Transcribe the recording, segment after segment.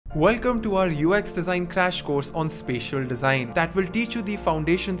Welcome to our UX design crash course on spatial design that will teach you the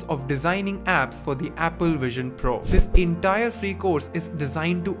foundations of designing apps for the Apple Vision Pro. This entire free course is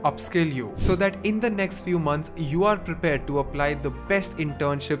designed to upskill you so that in the next few months you are prepared to apply the best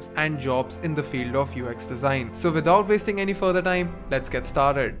internships and jobs in the field of UX design. So without wasting any further time, let's get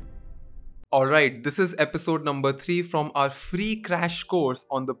started. Alright, this is episode number 3 from our free crash course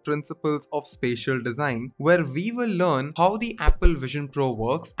on the principles of spatial design, where we will learn how the Apple Vision Pro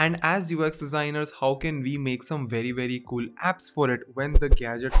works, and as UX designers, how can we make some very cool apps for it when the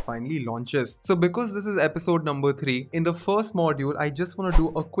gadget finally launches. So because this is episode number 3, in the first module, I just want to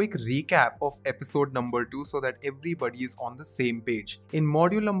do a quick recap of episode number 2 so that everybody is on the same page. In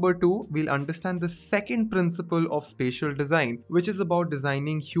module number 2, we'll understand the second principle of spatial design, which is about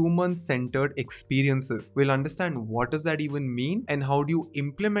designing human-centered experiences. We'll understand what does that even mean and how do you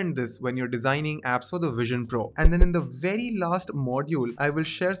implement this when you're designing apps for the Vision Pro. And then in the very last module, I will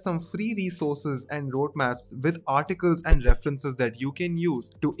share some free resources and roadmaps with articles and references that you can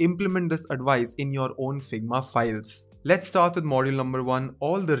use to implement this advice in your own Figma files. Let's start with module number 1,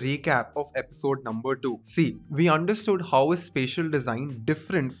 all the recap of episode number 2. See, we understood how is spatial design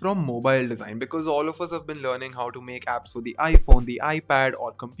different from mobile design because all of us have been learning how to make apps for the iPhone, the iPad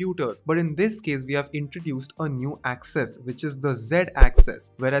or computers. But in this case, we have introduced a new axis, which is the Z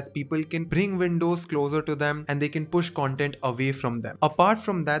axis, whereas people can bring windows closer to them and they can push content away from them. Apart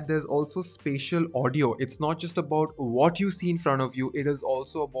from that, there's also spatial audio. It's not just about what you see in front of you, it is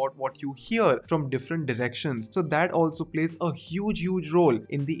also about what you hear from different directions. So that also plays a huge role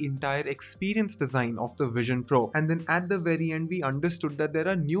in the entire experience design of the Vision Pro. And then at the very end, we understood that there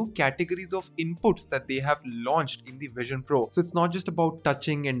are new categories of inputs that they have launched in the Vision Pro. So it's not just about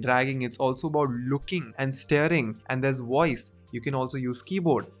touching and dragging, it's also about looking and staring, and there's voice. You can also use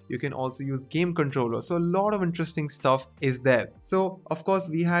keyboard. You can also use game controller. So a lot of interesting stuff is there. So of course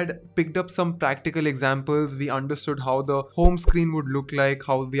we had picked up some practical examples. We understood how the home screen would look like,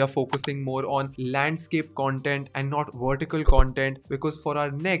 how we are focusing more on landscape content and not vertical content, because for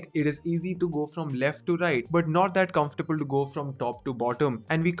our neck it is easy to go from left to right but not that comfortable to go from top to bottom.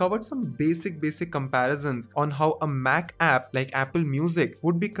 And we covered some basic comparisons on how a Mac app like Apple Music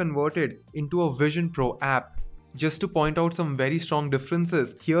would be converted into a Vision Pro app. Just to point out some very strong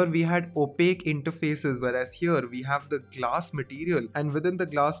differences, here we had opaque interfaces, whereas here we have the glass material, and within the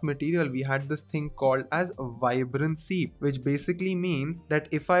glass material we had this thing called as vibrancy, which basically means that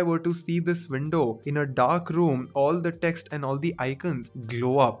if I were to see this window in a dark room, all the text and all the icons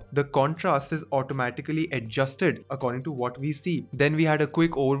glow up. The contrast is automatically adjusted according to what we see. Then we had a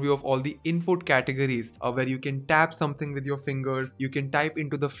quick overview of all the input categories where you can tap something with your fingers, you can type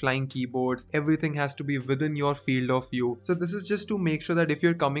into the flying keyboards, everything has to be within your field of view. So this is just to make sure that if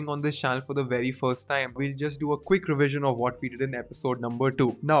you're coming on this channel for the very first time, we'll just do a quick revision of what we did in episode number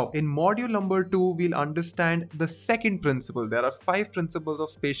 2. Now in module number 2, we'll understand the second principle. There are 5 principles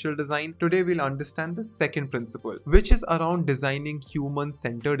of spatial design. Today we'll understand the second principle, which is around designing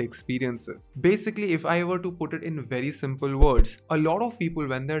human-centered experiences. Basically, if I were to put it in very simple words, a lot of people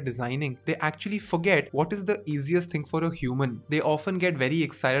when they're designing, they actually forget what is the easiest thing for a human. They often get very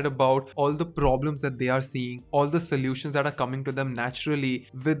excited about all the problems that they are seeing, all the solutions that are coming to them naturally,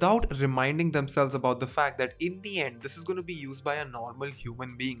 without reminding themselves about the fact that in the end this is going to be used by a normal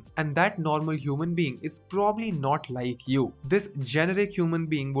human being, and that normal human being is probably not like you. This generic human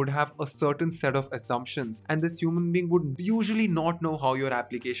being would have a certain set of assumptions, and this human being would usually not know how your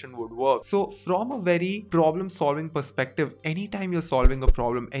application would work. So from a very problem solving perspective, anytime you're solving a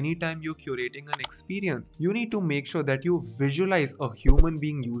problem, anytime you're curating an experience, you need to make sure that you visualize a human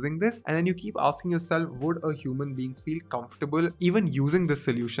being using this, and then you keep asking yourself, would a human being feel comfortable even using this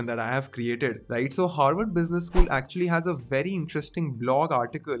solution that I have created, right? So Harvard Business School actually has a very interesting blog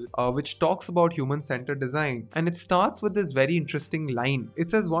article which talks about human-centered design, and it starts with this very interesting line. It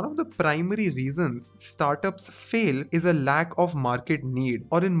says one of the primary reasons startups fail is a lack of market need,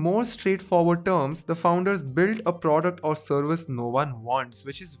 or in more straightforward terms, the founders build a product or service no one wants,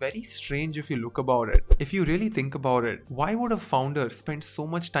 which is very strange if you look about it. If you really think about it, why would a founder spend so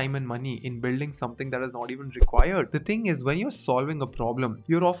much time and money in building something that is not even required? The thing is, when you're solving a problem,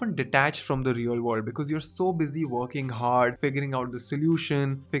 you're often detached from the real world because you're so busy working hard, figuring out the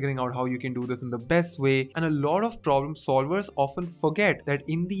solution, figuring out how you can do this in the best way. And a lot of problem solvers often forget that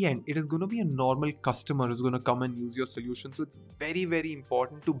in the end, it is going to be a normal customer who's going to come and use your solution. So it's very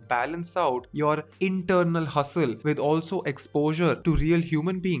important to balance out your internal hustle with also exposure to real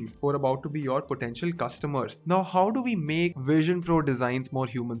human beings who are about to be your potential customers. Now, how do we make Vision Pro designs more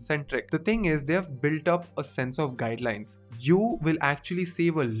human-centric? The thing is, they have built up a sense of guidelines. you will actually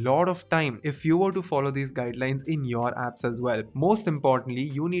save a lot of time if you were to follow these guidelines in your apps as well. Most importantly,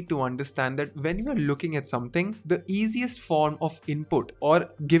 you need to understand that when you are looking at something, the easiest form of input or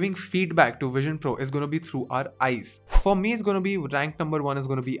giving feedback to Vision Pro is going to be through our eyes. For me, it's going to be rank number 1 is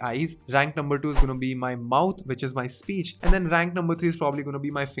going to be eyes, rank number 2 is going to be my mouth, which is my speech, and then rank number 3 is probably going to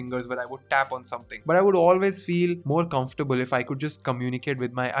be my fingers, where I would tap on something. But I would always feel more comfortable if I could just communicate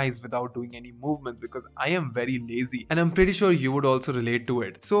with my eyes without doing any movement, because I am very lazy, and I'm pretty sure you would also relate to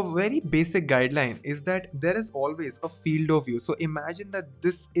it. So a very basic guideline is that there is always a field of view. So imagine that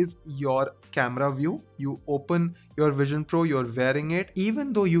this is your camera view. You open your Vision Pro, you're wearing it.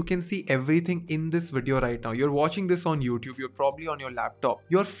 Even though you can see everything in this video right now, you're watching this on YouTube, you're probably on your laptop.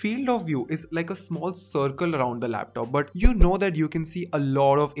 Your field of view is like a small circle around the laptop, but you know that you can see a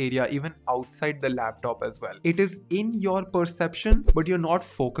lot of area even outside the laptop as well. It is in your perception, but you're not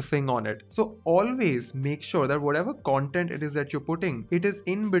focusing on it. So always make sure that whatever content it is that you're putting, it is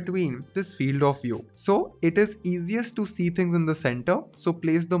in between this field of view. So it is easiest to see things in the center. So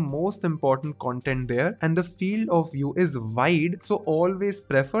place the most important content there, and the field of view is wide. So always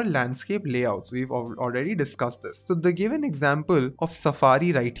prefer landscape layouts. We've already discussed this. So they give an example of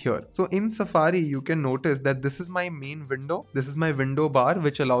Safari right here. So in Safari, you can notice that this is my main window. This is my window bar,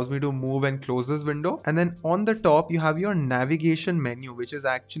 which allows me to move and close this window. And then on the top, you have your navigation menu, which is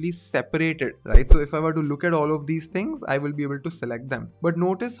actually separated, right? So if I were to look at all of these things, I will be able to select them. But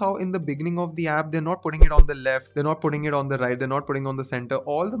notice how in the beginning of the app, they're not putting it on the left, they're not putting it on the right, they're not putting on the center.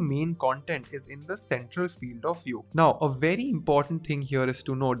 All the main content is in the central field of view. Now, a very important thing here is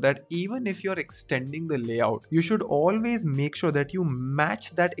to note that even if you're extending the layout, you should always make sure that you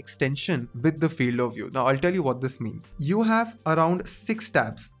match that extension with the field of view. Now, I'll tell you what this means. You have around 6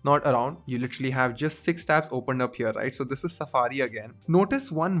 tabs, not around, you literally have just 6 tabs opened up here, right? So this is Safari again.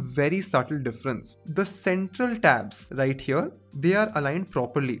 Notice one very subtle difference. The central tabs right here, they are aligned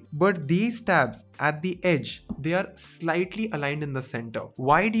properly, but these tabs at the edge, they are slightly aligned in the center.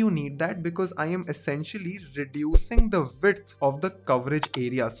 Why do you need that? Because I am essentially reducing the width of the coverage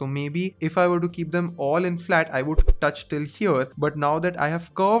area. So maybe if I were to keep them all in flat, I would touch till here, but now that I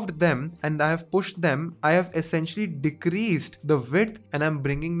have curved them and I have pushed them, I have essentially decreased the width and I'm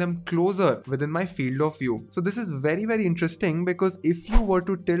bringing them closer within my field of view. So this is very, very interesting, because if you were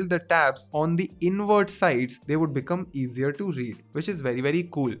to tilt the tabs on the inward sides, they would become easier to read, which is very, very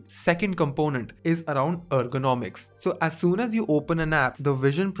cool. Second component is around ergonomics. So as soon as you open an app, the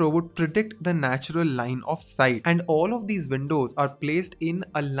Vision Pro would predict the natural line of sight, and all of these windows are placed in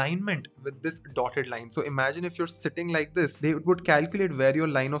alignment with this dotted line. So imagine if you're sitting like this, they would calculate where your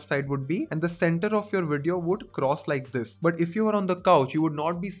line of sight would be, and the center of your video would cross like this. But if you were on the couch, you would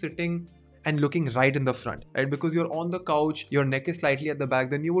not be sitting and looking right in the front, right? Because you're on the couch, your neck is slightly at the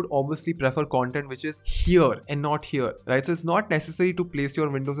back, then you would obviously prefer content which is here and not here, right? So it's not necessary to place your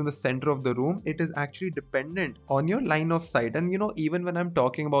windows in the center of the room. It is actually dependent on your line of sight. And you know, even when I'm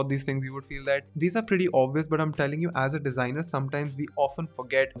talking about these things, you would feel that these are pretty obvious, but I'm telling you, as a designer, sometimes we often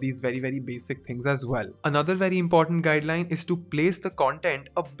forget these very, very basic things as well. Another very important guideline is to place the content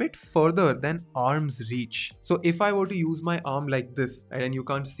a bit further than arm's reach. So if I were to use my arm like this, right, and you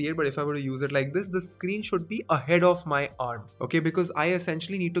can't see it, but if I were to use it like this, the screen should be ahead of my arm, okay? Because I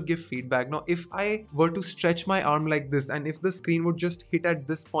essentially need to give feedback. Now, if I were to stretch my arm like this, and if the screen would just hit at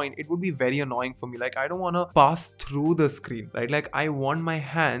this point, it would be very annoying for me. Like, I don't want to pass through the screen, right? Like, I want my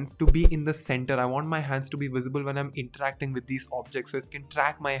hands to be in the center. I want my hands to be visible when I'm interacting with these objects, so it can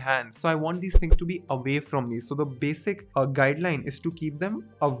track my hands. So I want these things to be away from me. So the basic guideline is to keep them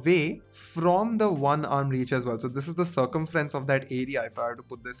away from the one arm reach as well. So this is the circumference of that area if I were to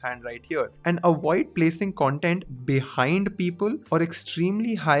put this hand right here. And avoid placing content behind people or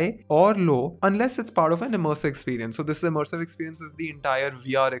extremely high or low unless it's part of an immersive experience. So this immersive experience is the entire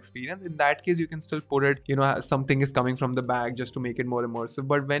VR experience. In that case, you can still put it, you know, something is coming from the back just to make it more immersive.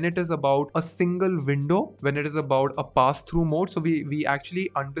 But when it is about a single window, when it is about a pass-through mode, so we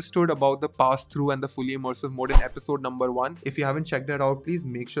actually understood about the pass-through and the fully immersive mode in episode number 1. If you haven't checked that out, please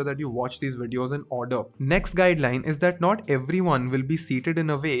make sure that you watch these videos in order. Next guideline is that not everyone will be seated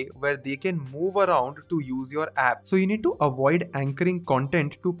in a way where they can move around to use your app. So you need to avoid anchoring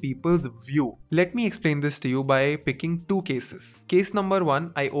content to people's view. Let me explain this to you by picking 2 cases. Case number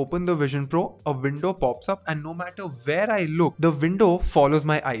 1, I open the Vision Pro, a window pops up, and no matter where I look, the window follows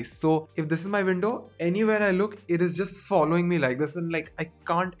my eyes. So if this is my window, anywhere I look, it is just following me like this, and like I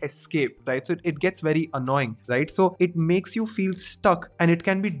can't escape, right? So it gets very annoying, right? So it makes you feel stuck and it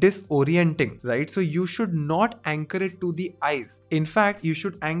can be disorienting, right? So you should not anchor it to the eyes. In fact, you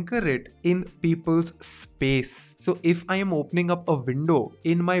should anchor it fit in people's space. So if I am opening up a window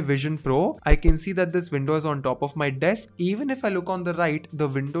in my Vision Pro, I can see that this window is on top of my desk. Even if I look on the right, the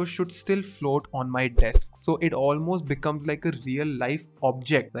window should still float on my desk. So it almost becomes like a real life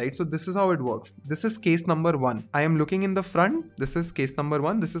object, right? So this is how it works. This is case number 1. I am looking in the front. This is case number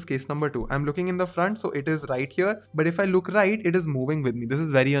 1. This is case number 2. I'm looking in the front, so it is right here. But if I look right, it is moving with me. This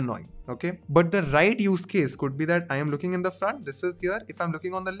is very annoying. Okay. But the right use case could be that I am looking in the front. This is here. If I'm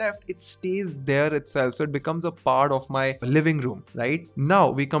looking on the left, it stays there itself. So it becomes a part of my living room, right? Now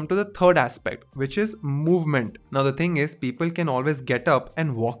we come to the third aspect, which is movement. Now the thing is, people can always get up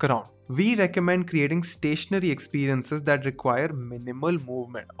and walk around. We recommend creating stationary experiences that require minimal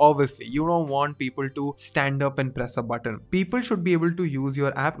movement. Obviously, you don't want people to stand up and press a button. People should be able to use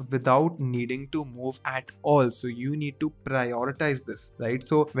your app without needing to move at all. So you need to prioritize this, right?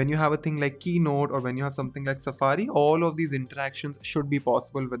 So when you have a thing like Keynote or when you have something like Safari, all of these interactions should be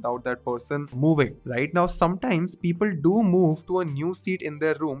possible without that person moving, right? Now, sometimes people do move to a new seat in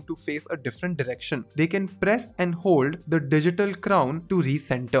their room to face a different direction. They can press and hold the digital crown to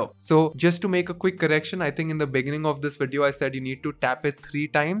recenter. So just to make a quick correction, I think in the beginning of this video I said you need to tap it 3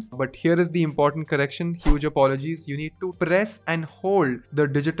 times, but here is the important correction. Huge apologies. You need to press and hold the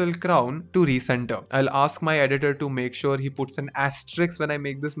digital crown to recenter. I'll ask my editor to make sure he puts an asterisk when I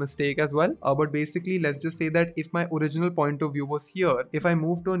make this mistake as well. But basically, let's just say that if my original point of view was here, if I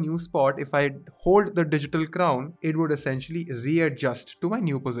move to a new spot, if I hold the digital crown, it would essentially readjust to my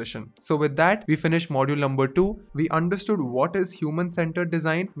new position. So with that, we finished module number 2. We understood what is human-centered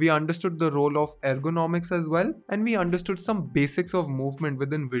design. We understood the role of ergonomics as well, and we understood some basics of movement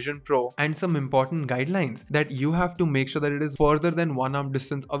within Vision Pro and some important guidelines that you have to make sure that it is further than 1 arm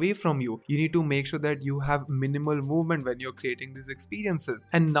distance away from you. You need to make sure that you have minimal movement when you're creating these experiences.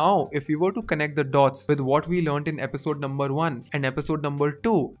 And now if we were to connect the dots with what we learned in episode number 1 and episode number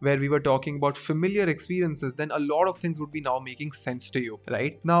 2, where we were talking about familiar experiences, then a lot of things would be now making sense to you,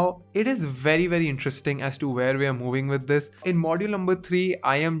 right? Now it is very, very interesting as to where we are moving with this. In module number 3,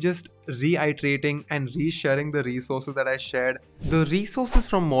 I am just reiterating and resharing the resources that I shared. The resources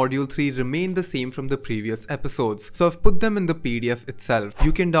from module 3 remain the same from the previous episodes, so I've put them in the PDF itself.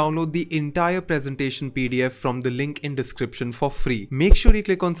 You can download the entire presentation PDF from the link in description for free. Make sure you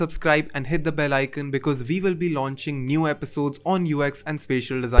click on subscribe and hit the bell icon because we will be launching new episodes on UX and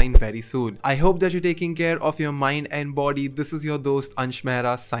spatial design very soon. I hope that you're taking care of your mind and body. This is your host Ansh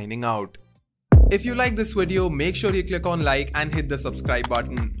Mehra signing out. If you like this video, make sure you click on like and hit the subscribe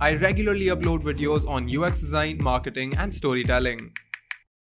button. I regularly upload videos on UX design, marketing and storytelling.